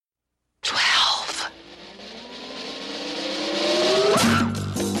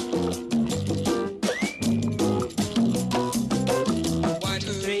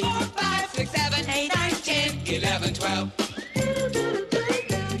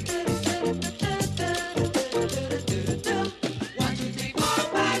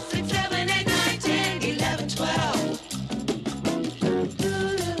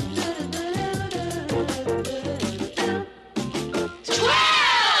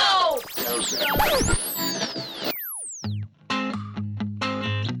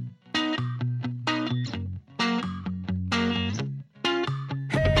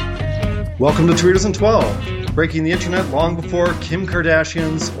Welcome to 2012, breaking the internet long before Kim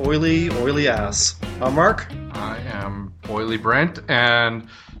Kardashian's oily ass. I'm Mark. I am Oily Brent, and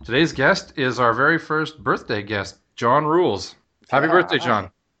today's guest is our very first birthday guest, John Rules. Happy birthday,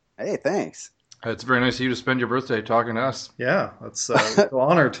 John. Hey, thanks. It's very nice of you to spend your birthday talking to us. Yeah, that's so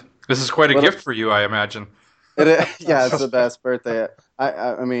honored. This is quite a gift for you, I imagine. Yeah, it's the best birthday.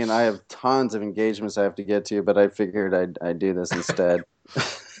 I mean, I have tons of engagements I have to get to, but I figured I'd do this instead.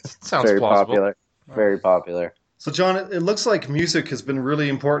 Sounds very plausible. Popular. Very popular. So, John, it looks like music has been really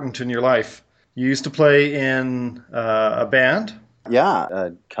important in your life. You used to play in a band. Yeah,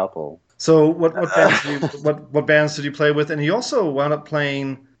 a couple. So, what bands did you play with? And you also wound up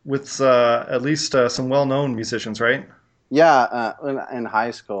playing with at least some well-known musicians, right? Yeah, in high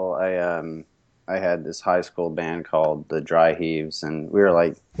school, I had this high school band called the Dry Heaves, and we were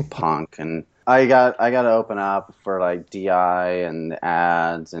like punk, and I got to open up for like DI and the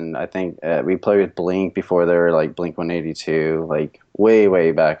Ads, and I think we played with Blink before they were like Blink 182, like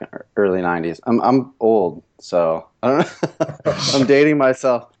way back in early 90s. I'm old, so I don't know. I'm dating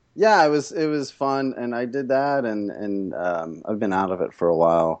myself. Yeah, it was fun, and I did that, and I've been out of it for a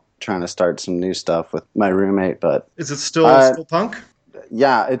while, trying to start some new stuff with my roommate. But is it still punk?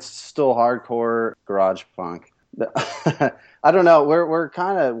 Yeah, it's still hardcore garage punk. I don't know. We're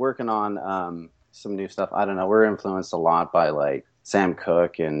kind of working on some new stuff. I don't know. We're influenced a lot by like Sam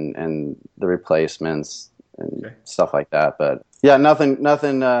Cooke and the Replacements and stuff like that. But yeah, nothing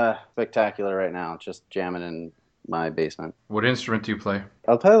spectacular right now. Just jamming in my basement. What instrument do you play?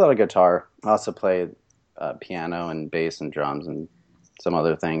 I'll play a lot of guitar. I also play piano and bass and drums and some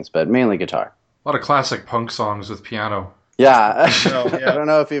other things, but mainly guitar. A lot of classic punk songs with piano. Yeah. Yeah. I don't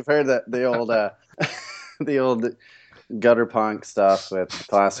know if you've heard the old the old gutter punk stuff with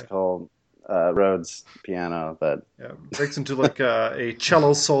classical Rhodes piano, but it breaks into like a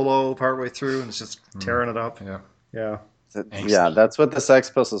cello solo partway through, and it's just tearing it up. Yeah. Yeah, that's what the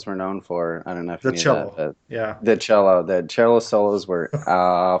Sex Pistols were known for. I don't know if you knew cello. that, but the cello solos were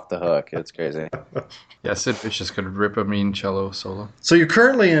off the hook. It's crazy. Yeah, Sid Vicious could rip a mean cello solo. So you're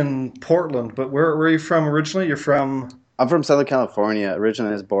currently in Portland, but where are you from originally? I'm from Southern California. Originally,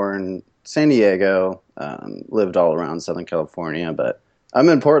 I was born in San Diego. Lived all around Southern California, but I'm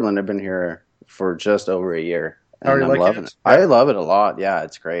in Portland. I've been here for just over a year, and I'm loving it. I love it a lot. Yeah,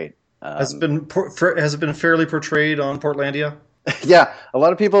 it's great. Has it been fairly portrayed on Portlandia? Yeah, a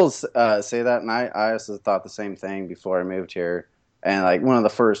lot of people say that, and I also thought the same thing before I moved here. And like one of the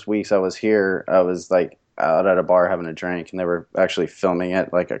first weeks I was here, I was like out at a bar having a drink, and they were actually filming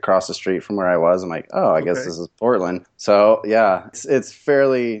it like across the street from where I was. I'm like, oh, I guess this is Portland. So yeah, it's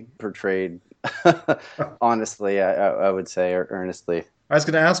fairly portrayed. Honestly, I would say, or earnestly. I was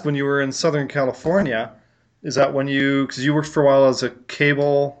going to ask, when you were in Southern California, is that when because you worked for a while as a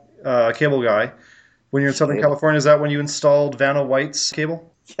cable guy, when you're in Southern California, is that when you installed Vanna White's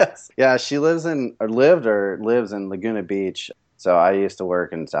cable? Yes. Yeah, she lives in Laguna Beach. So I used to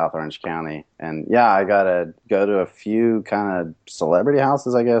work in South Orange County, and yeah, I got to go to a few kind of celebrity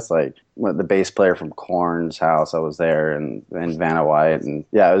houses, I guess, like the bass player from Korn's house. I was there, and Vanna White, and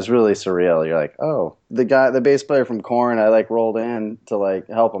yeah, it was really surreal. You're like, oh, the bass player from Korn. I like rolled in to like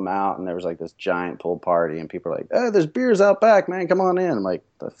help him out, and there was like this giant pool party, and people were like, oh, there's beers out back, man, come on in. I'm like,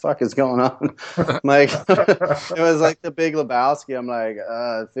 the fuck is going on? I'm like, it was like the Big Lebowski. I'm like,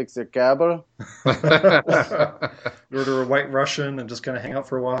 fix your cabo. You order a White Russian and just kind of hang out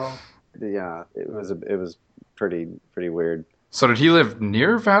for a while. Yeah, it was pretty weird. So did he live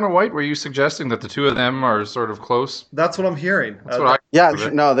near Vanna White? Were you suggesting that the two of them are sort of close? That's what I'm hearing.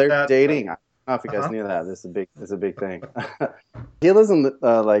 No, they're dating. I don't know if you guys knew that. This is a big thing. He lives in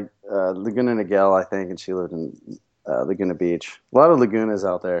Laguna Niguel, I think, and she lived in Laguna Beach. A lot of lagunas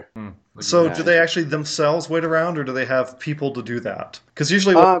out there. So do they actually themselves wait around, or do they have people to do that? Because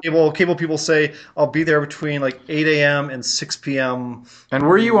usually when cable people say, I'll be there between like 8 a.m. and 6 p.m. And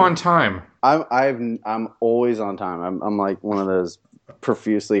were you on time? I'm always on time. I'm like one of those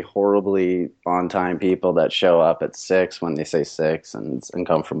profusely, horribly on time people that show up at 6 when they say 6, and it's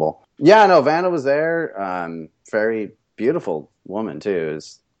uncomfortable. Yeah, no, Vanna was there. Very beautiful woman too.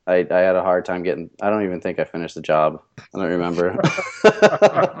 I had a hard time getting. I don't even think I finished the job. I don't remember.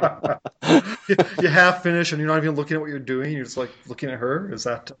 You half finish, and you're not even looking at what you're doing. You're just like looking at her. Is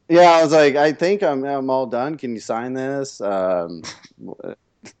that? Yeah, I was like, I think I'm all done. Can you sign this?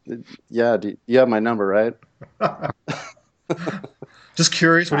 Yeah, do you have my number, right? Just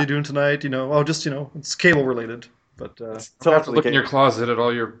curious, what are you doing tonight? It's cable related. But you have to look in your closet at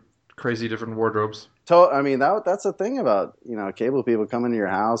all your crazy different wardrobes. I mean, that's the thing about, cable people come into your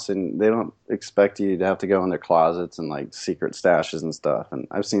house and they don't expect you to have to go in their closets and like secret stashes and stuff. And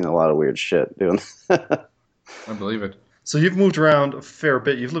I've seen a lot of weird shit doing that. I believe it. So you've moved around a fair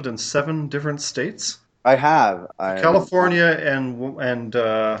bit. You've lived in 7 different states? I have. California and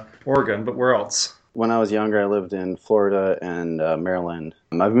Oregon, but where else? When I was younger, I lived in Florida and Maryland.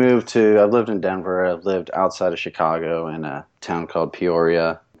 I've lived in Denver. I've lived outside of Chicago in a town called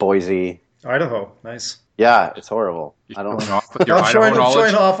Peoria, Boise. Idaho, nice. Yeah, it's horrible. I don't Showing off with your I'm Idaho knowledge.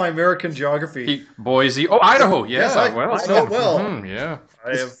 showing off my American geography. Boise. Oh, Idaho. Yeah. Yes, I know it well. Yeah.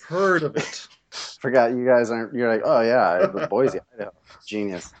 I have heard of it. forgot you guys aren't. You're like, oh yeah, Boise, Idaho,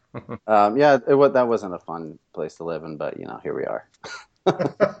 genius. Yeah, that wasn't a fun place to live in, but here we are.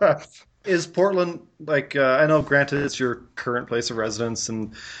 Is Portland like? I know, granted, it's your current place of residence,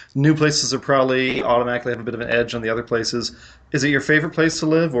 and new places are probably automatically have a bit of an edge on the other places. Is it your favorite place to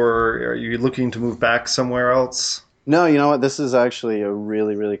live, or are you looking to move back somewhere else? No, you know what? This is actually a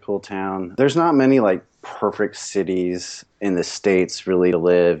really, really cool town. There's not many like perfect cities in the States really to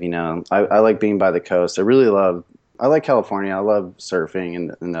live. I like being by the coast. I like California. I love surfing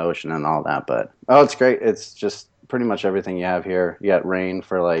and the ocean and all that. But it's great. It's just pretty much everything you have here. You got rain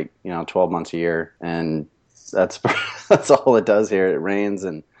for 12 months a year, and that's that's all it does here. It rains,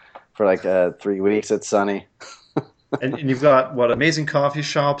 and for 3 weeks it's sunny. And you've got amazing coffee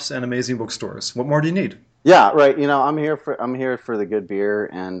shops and amazing bookstores. What more do you need? Yeah, right. I'm here for the good beer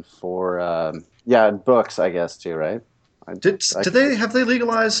and for books, I guess too, right? Have they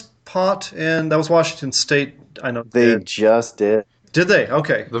legalized pot? And that was Washington State. I know they just did. Did they?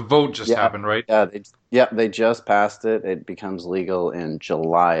 Okay. The vote just happened, right? Yeah, they just passed it. It becomes legal in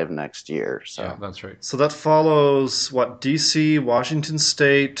July of next year. So yeah, that's right. So that follows D.C., Washington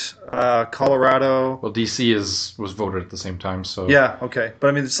State, Colorado. Well, D.C. was voted at the same time, so yeah, okay. But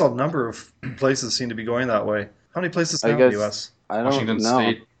I mean, there's still a number of places seem to be going that way. How many places now in the U.S.? I don't Washington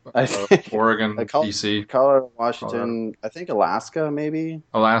know. State, Oregon, D.C., Colorado, Washington. I think Alaska, maybe.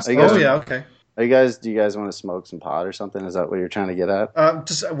 Alaska. Yeah, okay. Do you guys want to smoke some pot or something? Is that what you're trying to get at?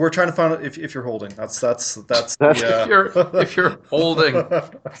 We're trying to find out if you're holding. That's if you're holding.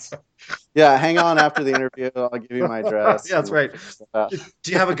 Yeah, hang on after the interview. I'll give you my address. Yeah, that's right.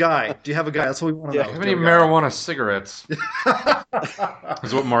 Do you have a guy? That's what we want to know. Do you have any marijuana cigarettes?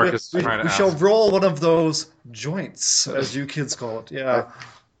 Is what Mark is trying to ask. We shall roll one of those joints, as you kids call it. Yeah.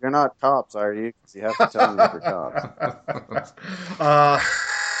 You're not cops, are you? 'Cause you have to tell me if you're cops.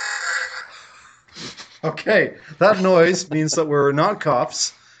 Okay, that noise means that we're not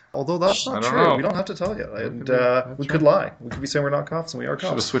cops. Although that's not true. Know. We don't have to tell you. And we could lie. We could be saying we're not cops and we are cops.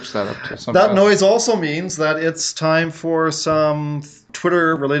 Should have switched that up to something That else. noise also means that it's time for some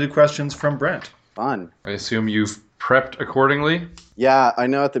Twitter-related questions from Brent. Fun. I assume you've prepped accordingly? Yeah, I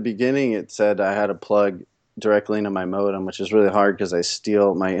know at the beginning it said I had to plug directly into my modem, which is really hard because I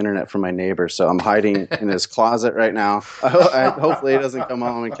steal my internet from my neighbor. So I'm hiding in his closet right now. Hopefully he doesn't come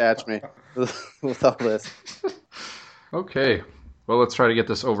home and catch me with all this. Okay. Well, let's try to get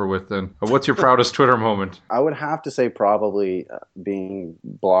this over with then. What's your proudest Twitter moment? I would have to say probably being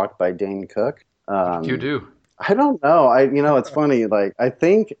blocked by Dane Cook. You do. I don't know. It's funny. I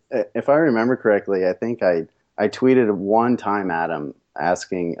think if I remember correctly, I think I tweeted one time at him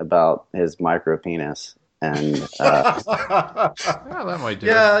asking about his micro penis. And yeah, that might do.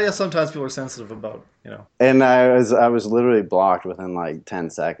 Yeah. Sometimes people are sensitive about, And I was literally blocked within 10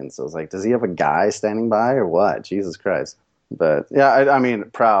 seconds. So I was like, does he have a guy standing by or what? Jesus Christ! But yeah, I mean,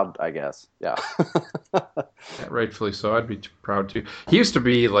 proud, I guess. Yeah. Yeah, rightfully so. I'd be proud too. He used to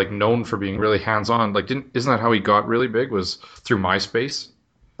be known for being really hands-on. Isn't that how he got really big? Was through MySpace?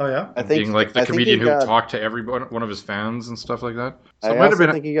 Oh yeah, I think being the comedian who talked to everyone, one of his fans and stuff like that. So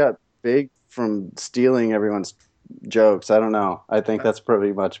I think he got big from stealing everyone's jokes. I don't know. I think that's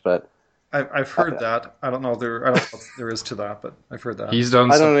pretty much, but I've heard that. I don't know. I don't know if there is to that, but I've heard that. He's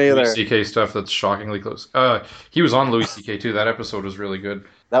done some Louis C.K. stuff that's shockingly close. He was on Louis C.K. too. That episode was really good.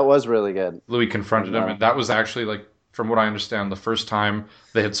 That was really good. Louis confronted him, and that was actually from what I understand, the first time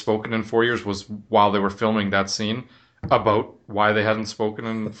they had spoken in 4 years was while they were filming that scene about why they hadn't spoken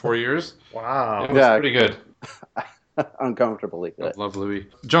in 4 years. Wow. It was pretty good. Uncomfortably good. Love Louis.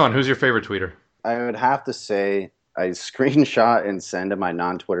 John, who's your favorite tweeter? I would have to say I screenshot and send to my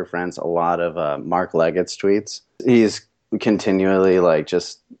non-Twitter friends a lot of Mark Leggett's tweets. He's continually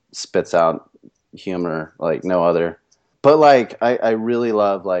just spits out humor like no other. But I really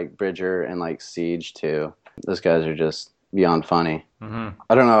love Bridger and Siege too. Those guys are just beyond funny. Mm-hmm.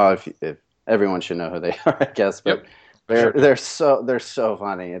 I don't know if everyone should know who they are, I guess, but they're so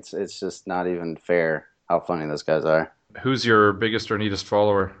funny. It's just not even fair how funny those guys are. Who's your biggest or neatest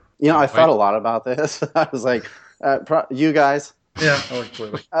follower? You know, I thought a Mike? lot about this. I was like, you guys. Yeah, oh,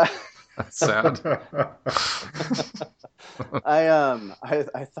 clearly. That's sad.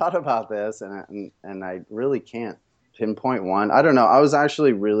 I thought about this, and I really can't pinpoint one. I don't know. I was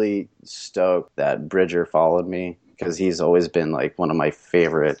actually really stoked that Bridger followed me because he's always been like one of my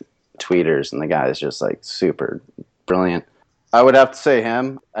favorite tweeters, and the guy is just like super brilliant. I would have to say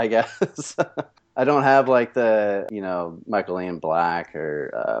him, I guess. I don't have like the Michael Ian Black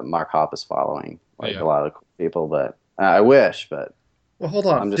or Mark Hoppus following like Yeah. a lot of cool people, but I wish. But Well, hold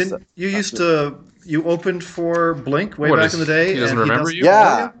on. I'm just- Didn't you opened for Blink way What, back is- in the day? he doesn't and remember doesn't you? know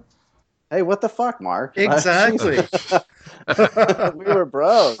Yeah. Hey, what the fuck, Mark? Exactly. We were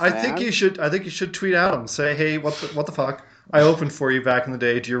bros. I man. think you should tweet out him. Say, hey, what the fuck? I opened for you back in the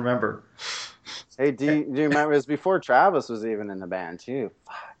day. Do you remember? Hey, do you remember? It was before Travis was even in the band too.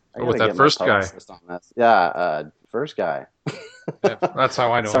 Fuck, I Oh, with gotta that get my first guy. publicist on this. Yeah, first guy. Yeah, that's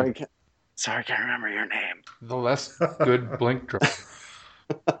how I know Sorry, him. sorry, can't remember your name. The less good Blink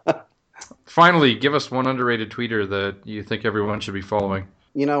drummer. Finally, give us one underrated tweeter that you think everyone should be following.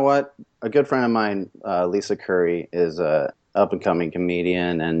 You know what? A good friend of mine, Lisa Curry, is a up and coming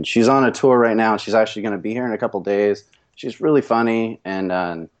comedian, and she's on a tour right now. And she's actually going to be here in a couple days. She's really funny, and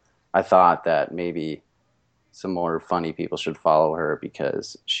I thought that maybe some more funny people should follow her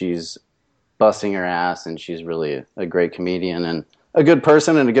because she's busting her ass, and she's really a great comedian and a good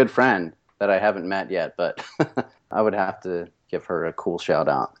person and a good friend that I haven't met yet. But I would have to give her a cool shout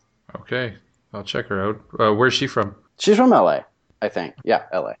out. Okay, I'll check her out. Where's she from? She's from LA, I think. Yeah,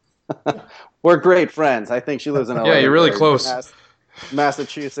 LA. We're great friends. I think she lives in LA. Yeah, you're really or close.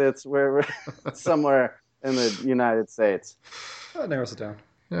 Massachusetts, we're somewhere in the United States. That narrows it down.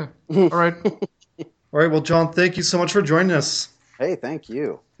 Yeah. All right. All right. Well, John, thank you so much for joining us, Hey, thank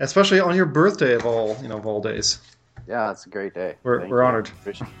you. especially on your birthday of all days. Yeah, it's a great day. We're Thank we're you. honored.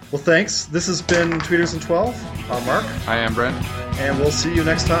 Appreciate it. Well, thanks. This has been Tweeters in 12. I'm Mark, I am Brent. and we'll see you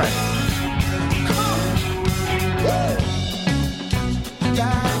next time.